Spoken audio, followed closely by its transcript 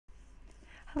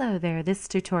Hello there. This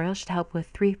tutorial should help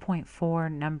with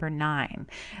 3.4 number 9.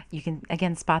 You can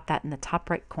again spot that in the top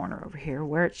right corner over here.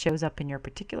 Where it shows up in your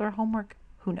particular homework,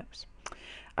 who knows?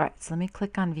 All right, so let me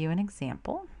click on view an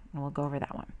example and we'll go over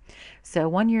that one. So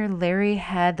one year Larry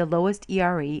had the lowest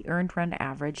ERA, earned run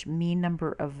average, mean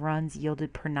number of runs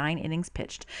yielded per 9 innings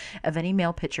pitched of any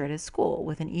male pitcher at his school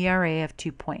with an ERA of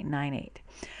 2.98.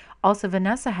 Also,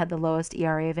 Vanessa had the lowest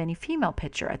ERA of any female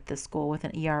pitcher at the school with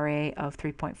an ERA of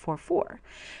 3.44.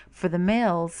 For the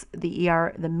males,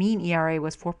 the mean ERA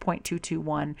was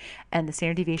 4.221 and the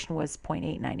standard deviation was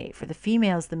 0.898. For the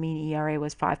females, the mean ERA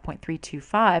was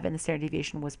 5.325 and the standard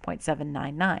deviation was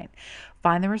 0.799.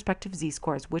 Find the respective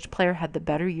z-scores. Which player had the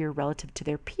better year relative to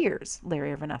their peers,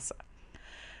 Larry or Vanessa?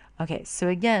 Okay, so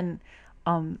again,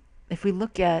 if we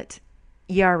look at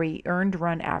ERA, earned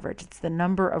run average, it's the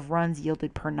number of runs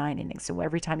yielded per 9 innings. So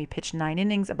every time you pitch 9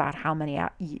 innings, about how many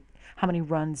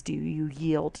runs do you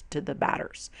yield to the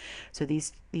batters? So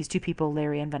these two people,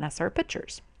 Larry and Vanessa, are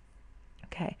pitchers.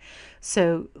 Okay,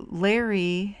 so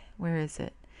Larry, where is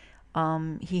it?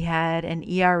 He had an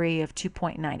ERA of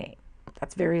 2.98.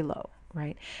 That's very low,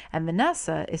 right? And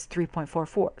Vanessa is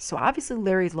 3.44. So obviously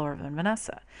Larry's lower than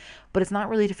Vanessa. But it's not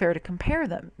really fair to compare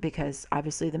them because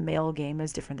obviously the male game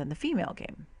is different than the female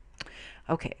game.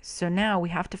 Okay, so now we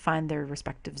have to find their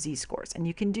respective z-scores, and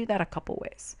you can do that a couple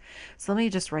ways. So let me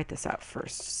just write this out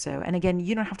first. So, and again,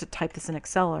 you don't have to type this in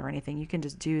Excel or anything. You can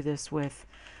just do this with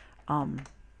a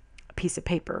piece of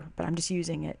paper, but I'm just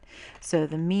using it. So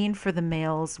the mean for the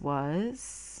males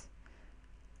was,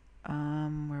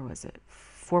 where was it?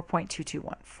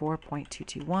 4.221.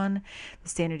 4.221. The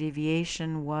standard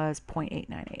deviation was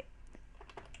 0.898.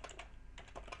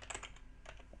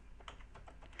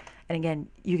 And again,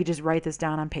 you could just write this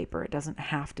down on paper. It doesn't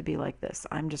have to be like this.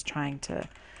 I'm just trying to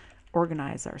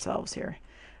organize ourselves here.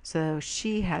 So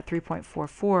she had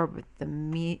 3.44, but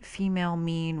the female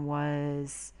mean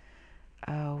was,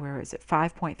 oh, where is it?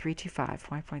 5.325,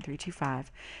 5.325,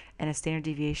 and a standard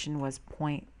deviation was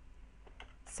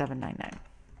 0.799.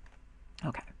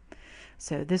 Okay,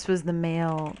 so this was the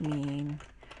male mean,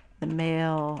 the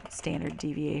male standard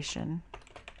deviation.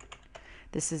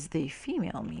 This is the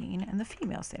female mean and the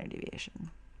female standard deviation.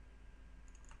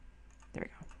 There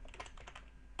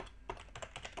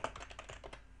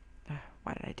we go.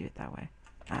 Why did I do it that way?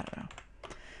 I don't know.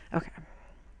 Okay.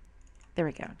 There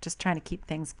we go. Just trying to keep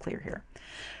things clear here.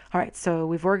 All right, so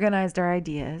we've organized our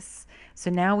ideas. So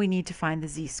now we need to find the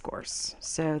z-scores.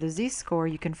 So the z-score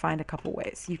you can find a couple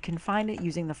ways. You can find it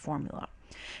using the formula.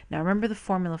 Now remember the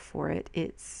formula for it.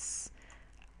 It's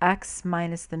x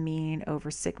minus the mean over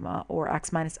sigma, or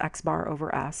x minus x bar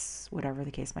over s, whatever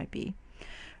the case might be.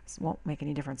 This won't make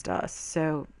any difference to us.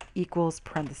 So equals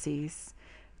parentheses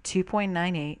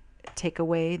 2.98, take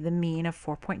away the mean of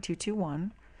 4.221,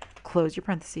 close your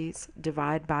parentheses,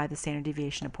 divide by the standard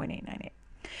deviation of 0.898.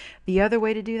 The other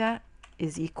way to do that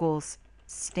is equals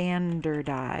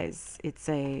standardize. It's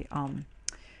a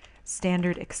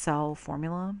standard Excel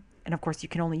formula. And of course, you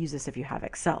can only use this if you have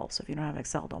Excel. So if you don't have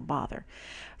Excel, don't bother.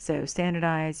 So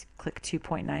standardize, click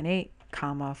 2.98,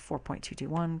 comma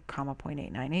 4.221, comma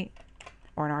 0.898,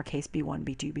 or in our case, B1,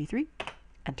 B2, B3,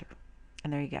 enter.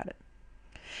 And there you got it.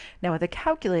 Now with a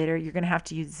calculator, you're going to have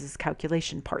to use this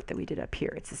calculation part that we did up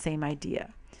here. It's the same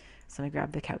idea. So let me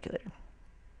grab the calculator.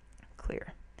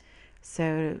 Clear.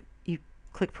 So you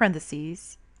click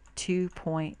parentheses,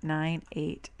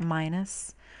 2.98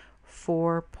 minus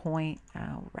 4.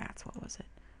 Oh, rats, what was it?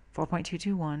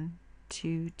 4.221,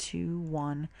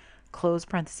 221, close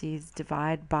parentheses,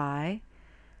 divide by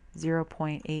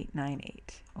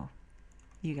 0.898. Oh,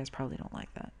 you guys probably don't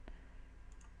like that.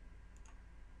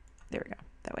 There we go.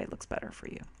 That way it looks better for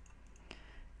you.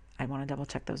 I want to double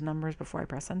check those numbers before I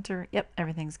press enter. Yep,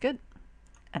 everything's good.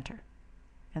 Enter.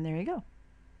 And there you go.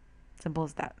 Simple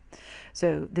as that.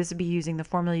 So this would be using the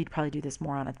formula. You'd probably do this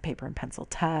more on a paper and pencil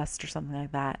test or something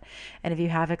like that. And if you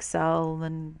have Excel,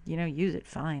 then, you know, use it.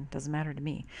 Fine. Doesn't matter to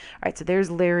me. All right, so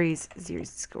there's Larry's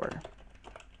z-score.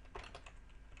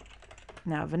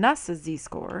 Now Vanessa's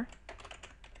z-score.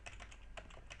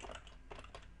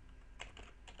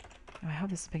 Oh, I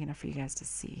hope this is big enough for you guys to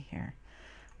see here.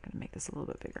 I'm going to make this a little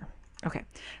bit bigger. Okay,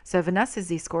 so Vanessa's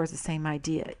z-score is the same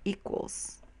idea,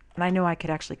 equals, and I know I could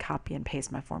actually copy and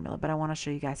paste my formula, but I want to show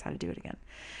you guys how to do it again.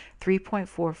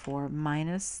 3.44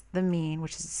 minus the mean,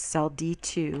 which is cell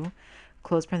D2,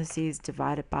 close parentheses,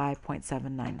 divided by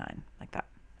 0.799, like that.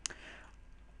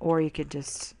 Or you could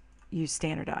just use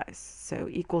standardize. So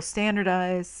equals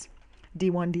standardize,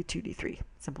 D1, D2, D3.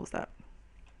 Simple as that.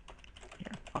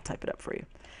 Here, I'll type it up for you.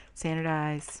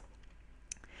 Standardize.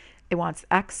 It wants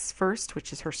x first,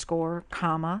 which is her score,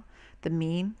 comma, the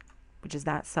mean, which is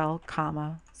that cell,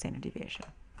 comma, standard deviation.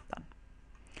 Done.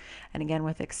 And again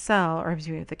with Excel, or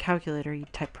with the calculator, you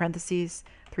type parentheses,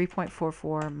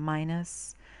 3.44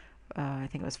 minus, I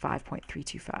think it was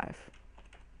 5.325.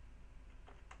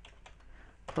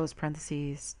 Close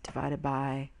parentheses, divided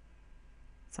by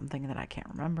something that I can't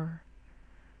remember,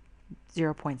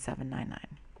 0.799.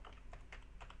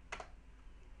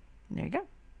 There you go.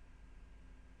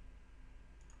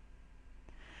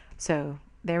 So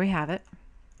there we have it.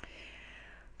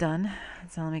 Done.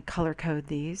 So let me color code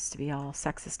these to be all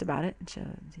sexist about it.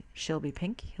 She'll be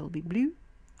pink, he'll be blue.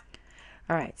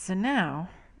 All right, so now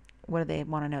what do they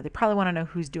want to know? They probably want to know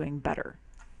who's doing better.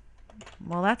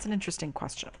 Well, that's an interesting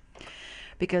question,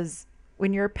 because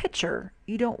when you're a pitcher,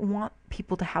 you don't want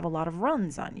people to have a lot of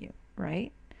runs on you,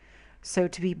 right? So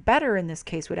to be better in this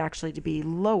case would actually to be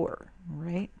lower,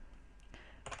 right?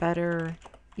 Better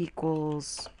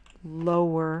equals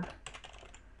lower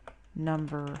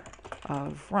number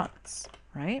of runs,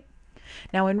 right?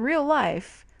 Now in real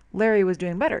life, Larry was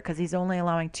doing better because he's only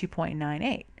allowing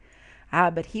 2.98.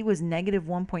 But he was negative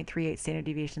 1.38 standard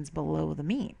deviations below the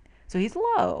mean. So he's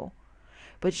low,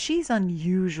 but she's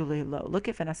unusually low. Look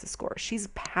at Vanessa's score. She's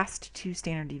past 2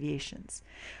 standard deviations.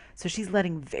 So she's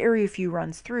letting very few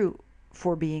runs through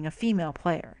for being a female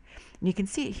player. And you can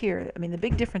see it here. I mean, the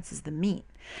big difference is the mean.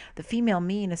 The female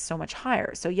mean is so much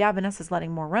higher. So yeah, Vanessa's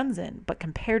letting more runs in, but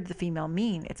compared to the female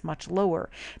mean, it's much lower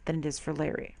than it is for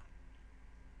Larry.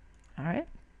 All right.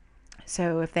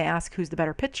 So if they ask who's the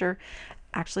better pitcher,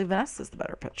 actually Vanessa's the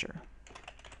better pitcher.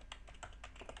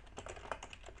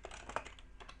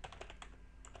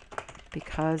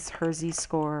 Because her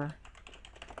z-score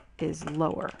is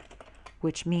lower,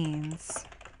 which means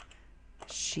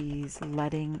she's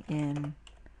letting in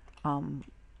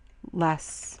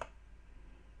less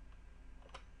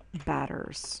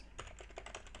batters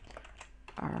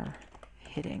are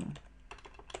hitting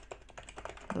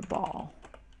the ball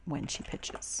when she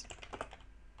pitches.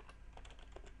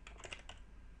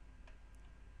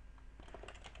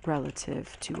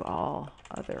 Relative to all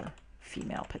other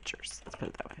female pitchers. Let's put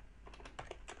it that way.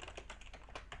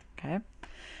 Okay.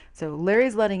 So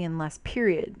Larry's letting in less,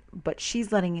 period, but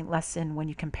she's letting in less in when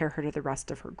you compare her to the rest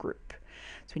of her group.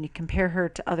 So when you compare her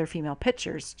to other female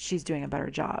pitchers, she's doing a better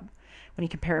job. When you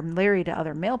compare Larry to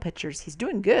other male pitchers, he's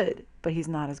doing good, but he's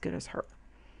not as good as her.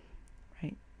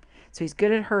 Right? So he's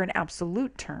good at her in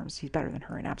absolute terms. He's better than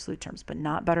her in absolute terms, but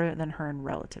not better than her in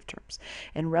relative terms.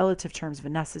 In relative terms,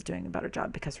 Vanessa's doing a better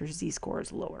job because her z-score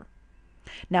is lower.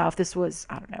 Now, if this was,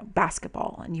 I don't know,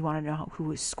 basketball, and you want to know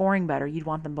who is scoring better, you'd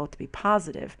want them both to be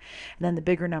positive, and then the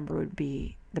bigger number would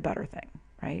be the better thing,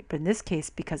 right? But in this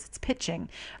case, because it's pitching,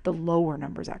 the lower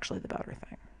number is actually the better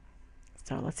thing.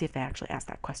 So let's see if they actually asked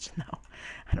that question, though.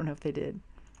 I don't know if they did.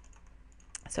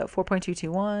 So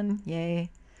 4.221,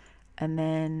 yay. And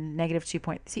then negative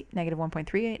 1.38,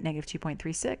 negative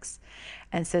 2.36,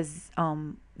 and it says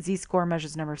z-score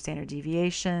measures the number of standard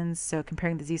deviations. So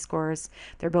comparing the z-scores,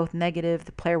 they're both negative.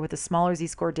 The player with a smaller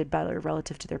z-score did better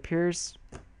relative to their peers,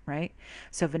 right?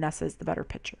 So Vanessa is the better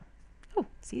pitcher. Oh,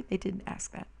 see, they did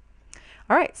ask that.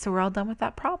 All right, so we're all done with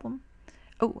that problem.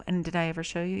 Oh, and did I ever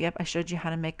show you? Yep, I showed you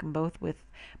how to make them both with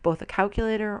both a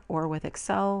calculator or with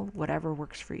Excel, whatever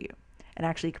works for you. And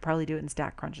actually, you could probably do it in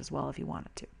StatCrunch as well if you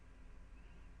wanted to.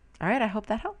 All right, I hope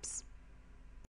that helps.